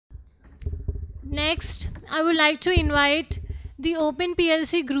Next, I would like to invite the Open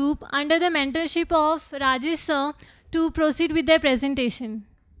PLC group under the mentorship of Rajesh sir to proceed with their presentation.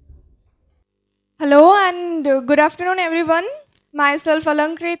 Hello and good afternoon everyone. Myself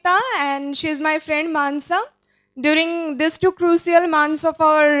Alankrita and she is my friend Mansa. During these two crucial months of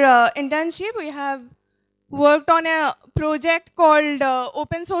our internship, we have worked on a project called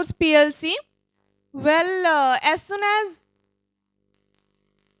Open Source PLC. Well, as soon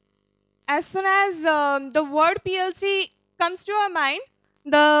as the word PLC comes to our mind,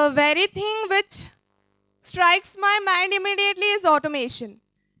 the very thing which strikes my mind immediately is automation.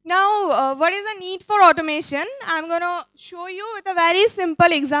 Now, what is the need for automation? I'm going to show you with a very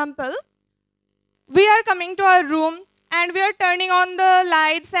simple example. We are coming to our room and we are turning on the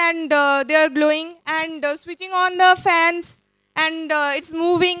lights and they are glowing and switching on the fans and it's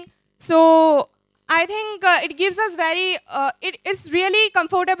moving. So I think it gives us it's really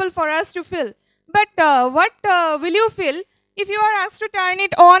comfortable for us to feel. But what will you feel if you are asked to turn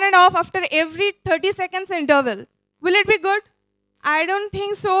it on and off after every 30 seconds interval? Will it be good? I don't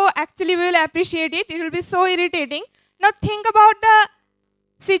think so. Actually, we will appreciate it. It will be so irritating. Now think about the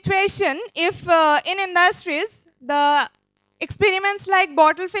situation if in industries, the experiments like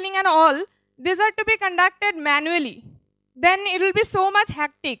bottle filling and all, these are to be conducted manually. Then it will be so much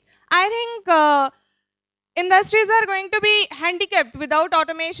hectic. I think industries are going to be handicapped without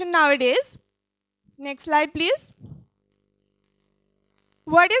automation nowadays. Next slide, please.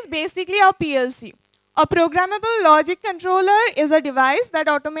 What is basically a PLC? A programmable logic controller is a device that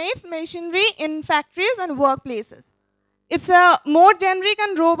automates machinery in factories and workplaces. It's a more generic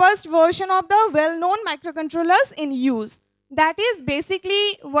and robust version of the well-known microcontrollers in use. That is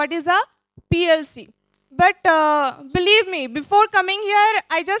basically what is a PLC. But believe me, before coming here,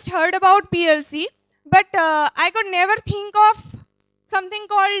 I just heard about PLC, but I could never think of something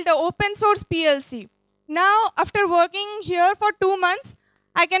called open source PLC. Now, after working here for 2 months,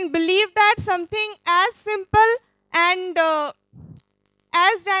 I can believe that something as simple and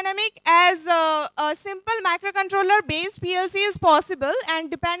as dynamic as a simple microcontroller based PLC is possible,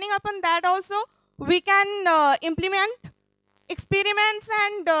 and depending upon that also we can implement experiments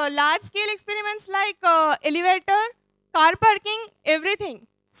and large scale experiments like elevator, car parking, everything.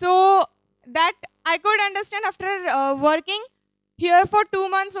 So that I could understand after working here for 2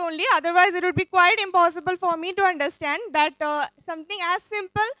 months only. Otherwise it would be quite impossible for me to understand that something as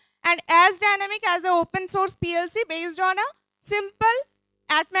simple and as dynamic as an open source PLC based on a simple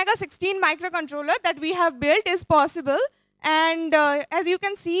Atmega 16 microcontroller that we have built is possible. And as you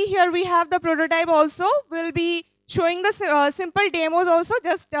can see here, we have the prototype also. We'll be showing the simple demos also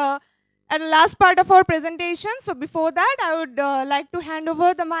just at the last part of our presentation. So before that, I would like to hand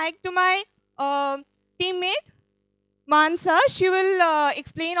over the mic to my teammate, Mansa. She will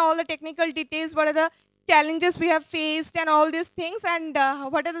explain all the technical details, what are the challenges we have faced and all these things, and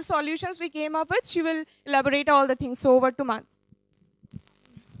what are the solutions we came up with. She will elaborate all the things. So over to Mansa.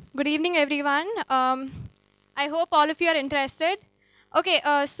 Good evening, everyone. I hope all of you are interested. Okay,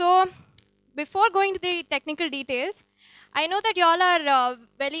 so before going to the technical details, I know that you all are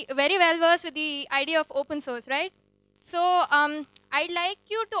very well versed with the idea of open source, right? So I'd like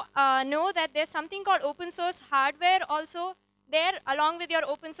you to know that there's something called open source hardware also there along with your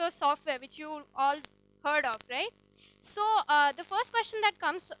open source software, which you all heard of, right? So the first question that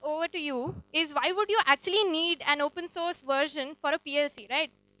comes over to you is, why would you actually need an open source version for a PLC,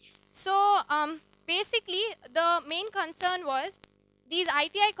 right? So basically, the main concern was these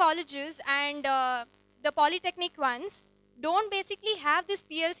ITI colleges and the polytechnic ones don't basically have this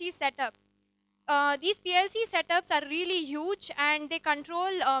PLC setup. These PLC setups are really huge and they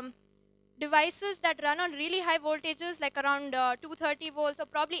control devices that run on really high voltages, like around 230 volts or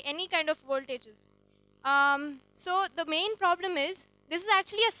probably any kind of voltages. So the main problem is, this is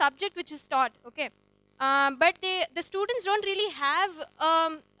actually a subject which is taught, okay? But the students don't really have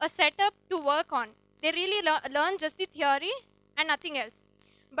a setup to work on. They really learn just the theory and nothing else.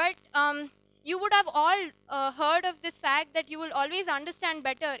 But you would have all heard of this fact that you will always understand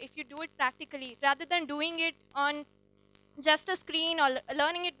better if you do it practically rather than doing it on just a screen or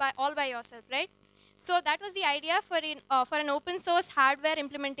learning it all by yourself, right? So that was the idea for an open source hardware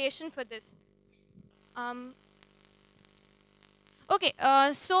implementation for this. Okay,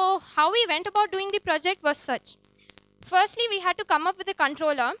 so how we went about doing the project was such. Firstly, we had to come up with a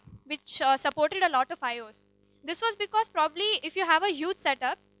controller which supported a lot of IOs. This was because probably if you have a huge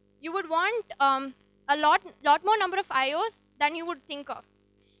setup, you would want a lot more number of IOs than you would think of.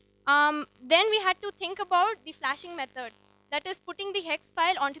 Then we had to think about the flashing method, that is putting the hex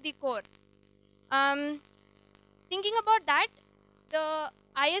file onto the core. Thinking about that, the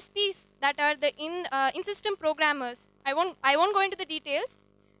ISPs that are the in-system programmers, I won't go into the details,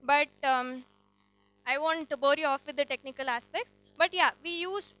 but I won't bore you off with the technical aspects. But yeah, we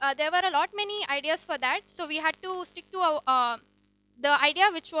used, there were a lot many ideas for that, so we had to stick to the idea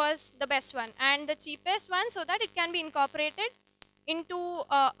which was the best one and the cheapest one, so that it can be incorporated into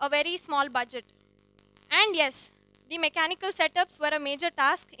a very small budget. And yes, the mechanical setups were a major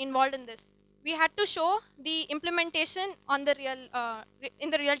task involved in this. We had to show the implementation on the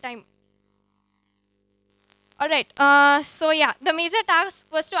in the real time. All right, so yeah, the major task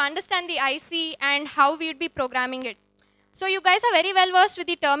was to understand the IC and how we would be programming it. So you guys are very well versed with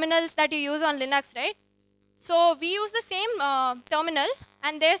the terminals that you use on Linux, right? So we use the same terminal,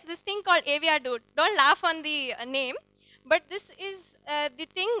 and there's this thing called AVR dude. Don't laugh on the name, but this is the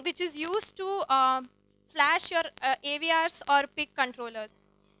thing which is used to flash your AVRs or PIC controllers.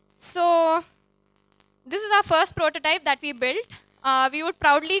 So this is our first prototype that we built. We would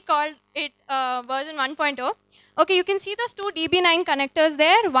proudly call it version 1.0. Okay, you can see those two DB9 connectors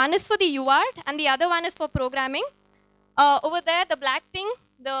there. One is for the UART and the other one is for programming. Over there, the black thing,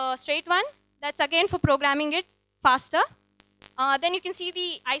 the straight one, that's again for programming it faster. Then you can see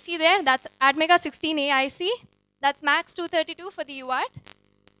the IC there, that's ADMEGA 16A IC. That's MAX 232 for the UART.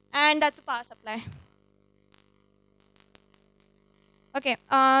 And that's the power supply. Okay,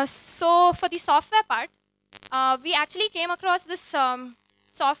 so for the software part, we actually came across this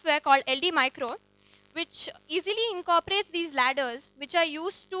software called LD Micro, which easily incorporates these ladders, which are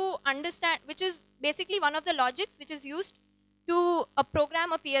used to understand, which is basically one of the logics which is used to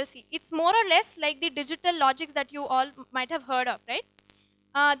program a PLC. It's more or less like the digital logics that you all might have heard of, right?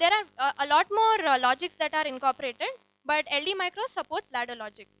 There are a lot more logics that are incorporated, but LD Micro supports ladder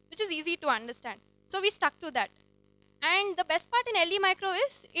logic, which is easy to understand. So we stuck to that. And the best part in LD Micro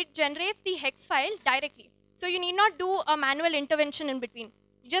is it generates the hex file directly. So you need not do a manual intervention in between.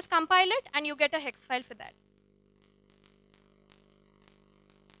 You just compile it and you get a hex file for that.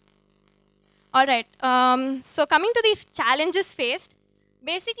 All right, so coming to the challenges faced,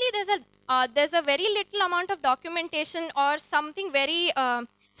 basically there's a very little amount of documentation or something very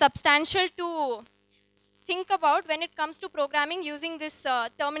substantial to think about when it comes to programming using this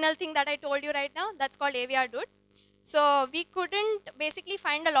terminal thing that I told you right now. That's called AVR dude. So we couldn't basically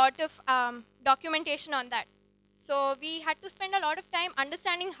find a lot of documentation on that. So we had to spend a lot of time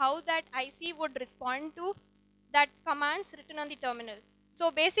understanding how that IC would respond to that commands written on the terminal.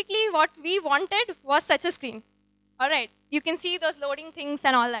 So basically what we wanted was such a screen. All right, you can see those loading things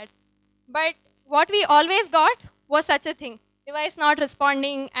and all that. But what we always got was such a thing, device not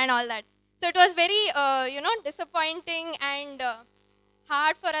responding and all that. So it was very, disappointing and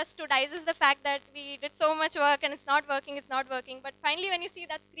hard for us to digest the fact that we did so much work and it's not working. But finally, when you see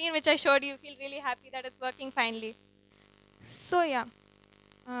that screen which I showed you, you feel really happy that it's working finally. So yeah.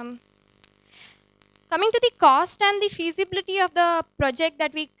 Coming to the cost and the feasibility of the project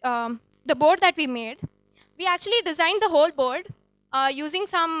that the board that we made, we actually designed the whole board using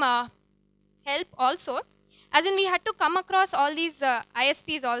some help also. As in, we had to come across all these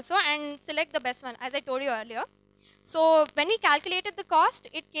ISPs also and select the best one, as I told you earlier. So when we calculated the cost,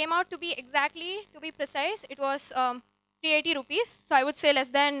 it came out to be exactly, to be precise, it was 380 rupees. So I would say less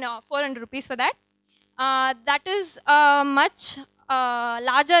than 400 rupees for that. That is a much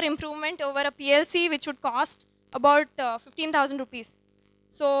larger improvement over a PLC, which would cost about 15,000 rupees.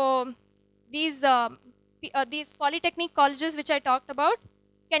 So these polytechnic colleges which I talked about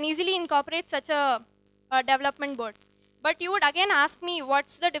can easily incorporate such a development board. But you would again ask me,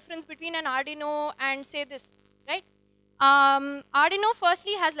 what's the difference between an Arduino and say this, right? Arduino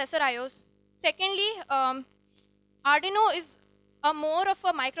firstly has lesser IOs. Secondly, Arduino is more of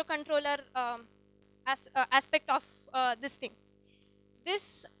a microcontroller aspect of this thing.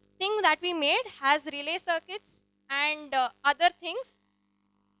 This thing that we made has relay circuits and other things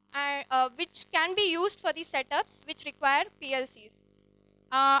which can be used for the setups which require PLCs.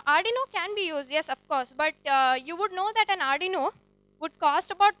 Arduino can be used, yes, of course, but you would know that an Arduino would cost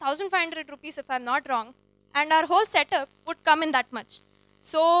about 1,500 rupees if I'm not wrong, and our whole setup would come in that much.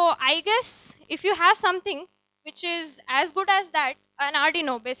 So I guess if you have something which is as good as that, an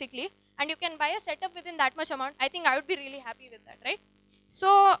Arduino basically, and you can buy a setup within that much amount, I think I would be really happy with that, right?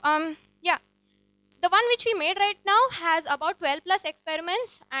 So yeah, the one which we made right now has about 12 plus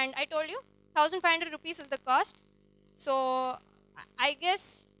experiments, and I told you 1,500 rupees is the cost. So I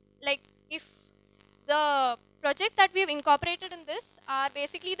guess like if the projects that we've incorporated in this are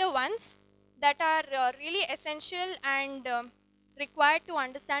basically the ones that are really essential and required to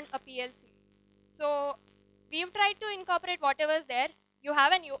understand a PLC. So we've tried to incorporate whatever is there. You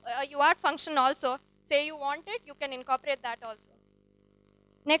have a UART function also. Say you want it, you can incorporate that also.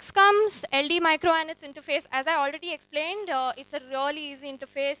 Next comes LD micro and its interface. As I already explained, it's a really easy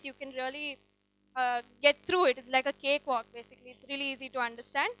interface. You can really get through it. It's like a cakewalk basically. It's really easy to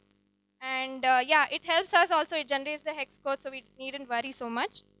understand. And yeah, it helps us also. It generates the hex code, so we needn't worry so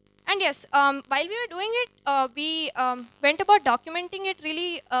much. And yes, while we were doing it, we went about documenting it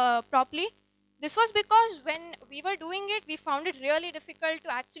really properly. This was because when we were doing it, we found it really difficult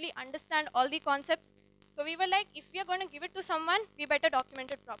to actually understand all the concepts. So we were like, if we are going to give it to someone, we better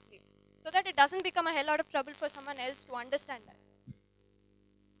document it properly, so that it doesn't become a hell lot of trouble for someone else to understand that.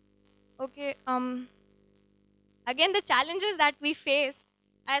 Okay, again the challenges that we faced,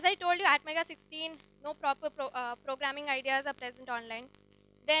 as I told you, at Mega 16, no proper programming ideas are present online.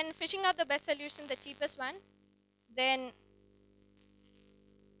 Then fishing out the best solution, the cheapest one. Then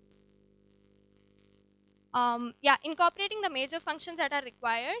yeah, incorporating the major functions that are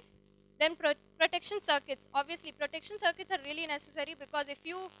required. Then protection circuits. Obviously, protection circuits are really necessary, because if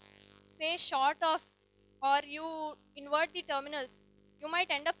you say short of or you invert the terminals, you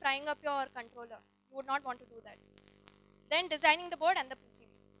might end up frying up your controller. You would not want to do that. Then designing the board and the PCB.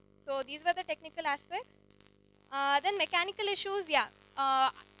 So these were the technical aspects. Then mechanical issues, yeah.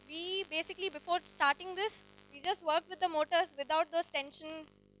 We basically, before starting this, we just worked with the motors without those tension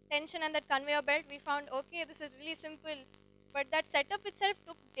and that conveyor belt. We found, okay, this is really simple. But that setup itself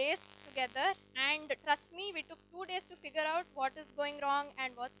took days together, and trust me, we took 2 days to figure out what is going wrong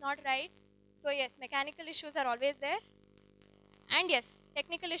and what's not right. So yes, mechanical issues are always there. And yes,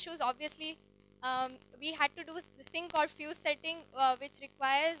 technical issues, obviously, we had to do this thing called fuse setting,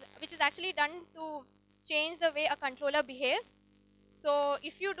 which is actually done to change the way a controller behaves. So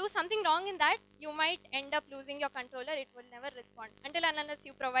if you do something wrong in that, you might end up losing your controller. It will never respond until and unless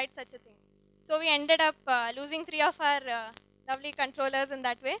you provide such a thing. So we ended up losing 3 of our lovely controllers in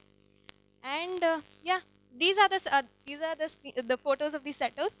that way. And yeah, these are the photos of the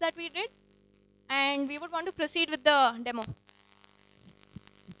setups that we did, and we would want to proceed with the demo.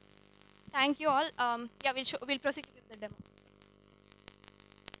 Thank you all. Yeah, we'll proceed with the demo.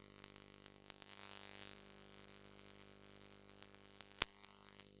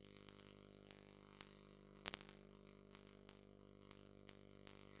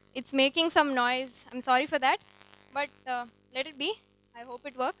 It's making some noise. I'm sorry for that, but let it be. I hope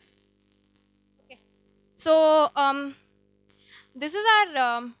it works. Okay. So this is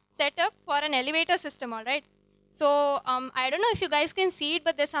our setup for an elevator system, all right. So I don't know if you guys can see it,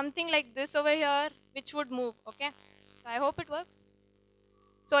 but there's something like this over here which would move, okay. So I hope it works.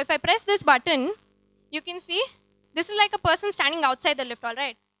 So if I press this button, you can see this is like a person standing outside the lift, all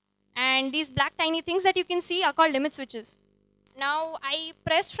right. And these black tiny things that you can see are called limit switches. Now I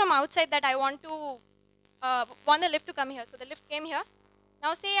pressed from outside that I want the lift to come here. So the lift came here.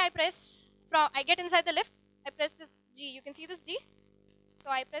 Now say I get inside the lift, I press this G. You can see this G. So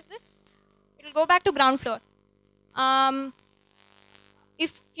I press this, it will go back to ground floor.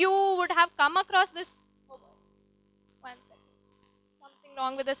 If you would have come across this, oh boy, 1 second, something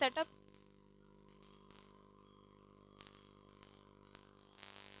wrong with the setup.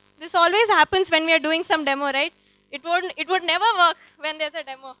 This always happens when we are doing some demo, right? It would never work when there's a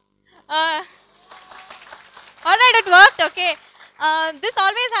demo. All right, it worked, okay. This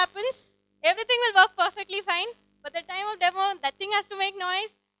always happens. Everything will work perfectly fine, but the time of demo, that thing has to make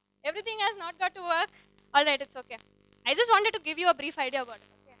noise. Everything has not got to work. All right, it's okay. I just wanted to give you a brief idea about it.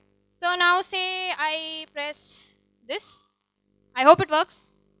 Okay. So now say I press this. I hope it works.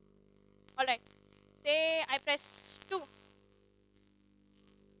 All right. Say I press 2.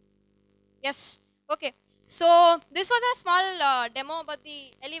 Yes. Okay. So this was a small demo about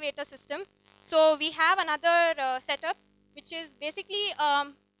the elevator system. So we have another setup, which is basically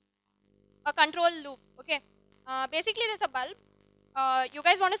a control loop. Okay. Basically, there's a bulb. You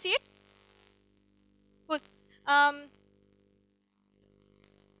guys want to see it? Cool.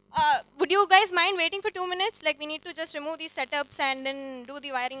 Would you guys mind waiting for 2 minutes? Like, we need to just remove these setups and then do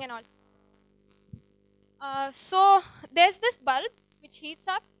the wiring and all. So there's this bulb which heats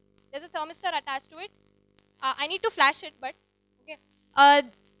up. There's a thermistor attached to it. I need to flash it, but okay.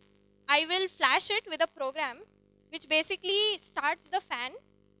 I will flash it with a program which basically starts the fan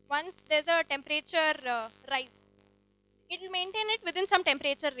once there's a temperature rise. It will maintain it within some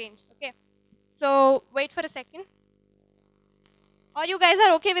temperature range. Okay. So wait for a second. Or you guys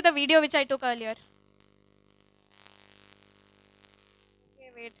are okay with the video which I took earlier?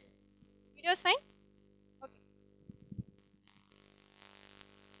 Okay, wait. Video is fine?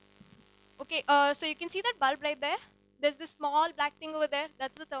 Okay, so you can see that bulb right there. There's this small black thing over there.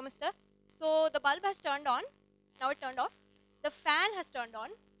 That's the thermistor. So the bulb has turned on. Now it turned off. The fan has turned on.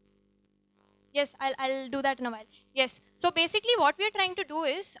 Yes, I'll do that in a while. Yes. So basically what we are trying to do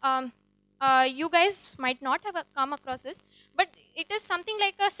is, you guys might not have come across this, but it is something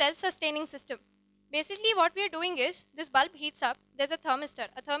like a self-sustaining system. Basically what we are doing is, this bulb heats up, there's a thermistor.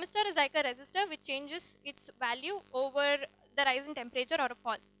 A thermistor is like a resistor which changes its value over the rise in temperature or a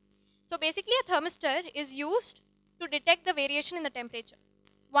fall. So basically a thermistor is used to detect the variation in the temperature.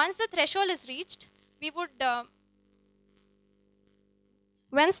 Once the threshold is reached, we would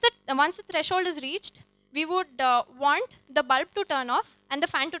once the threshold is reached, we would want the bulb to turn off and the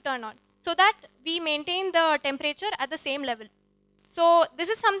fan to turn on, so that we maintain the temperature at the same level. So this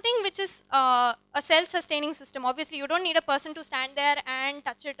is something which is a self-sustaining system. Obviously, you don't need a person to stand there and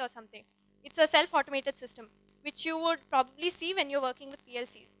touch it or something. It's a self-automated system, which you would probably see when you're working with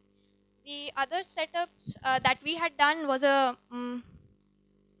PLCs. The other setups that we had done was a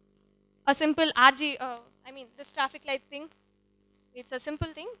simple RG, this traffic light thing. It's a simple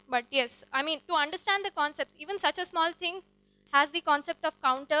thing, but yes, I mean, to understand the concepts, even such a small thing has the concept of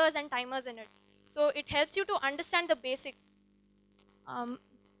counters and timers in it. So it helps you to understand the basics.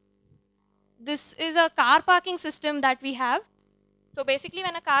 This is a car parking system that we have. So basically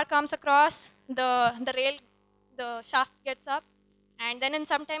when a car comes across the rail, the shaft gets up, and then in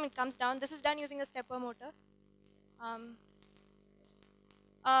some time it comes down. This is done using a stepper motor.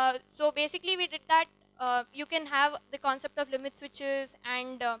 So basically we did that. You can have the concept of limit switches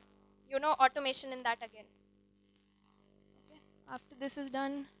and automation in that again. Okay. After this is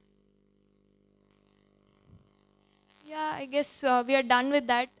done, yeah, I guess we are done with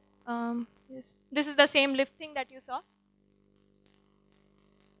that. Yes. This is the same lift thing that you saw.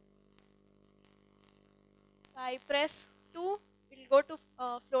 I press 2, it will go to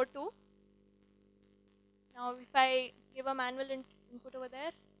floor 2. Now if I give a manual input over there,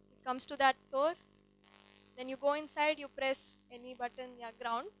 it comes to that floor. Then you go inside, you press any button, yeah,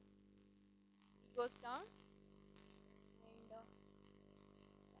 ground, it goes down, and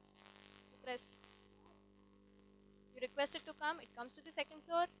you press, you request it to come, it comes to the second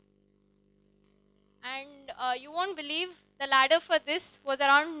floor, and you won't believe the ladder for this was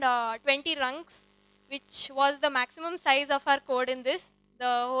around 20 rungs, which was the maximum size of our code in this.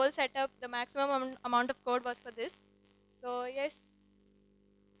 The whole setup, the maximum amount of code was for this. So yes,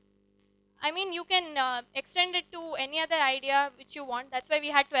 I mean, you can extend it to any other idea which you want. That's why we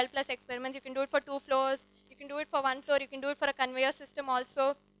had 12 plus experiments. You can do it for 2 floors, you can do it for 1 floor, you can do it for a conveyor system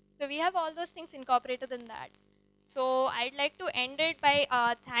also. So we have all those things incorporated in that. So I'd like to end it by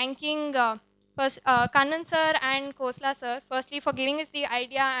thanking first Kannan sir and Khosla sir, firstly for giving us the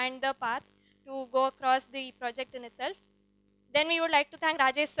idea and the path to go across the project in itself. Then we would like to thank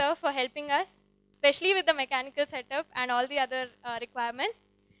Rajesh sir for helping us, especially with the mechanical setup and all the other requirements.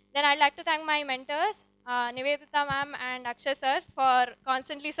 Then I'd like to thank my mentors, Nivedita ma'am and Akshay sir, for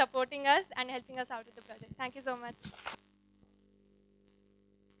constantly supporting us and helping us out with the project. Thank you so much.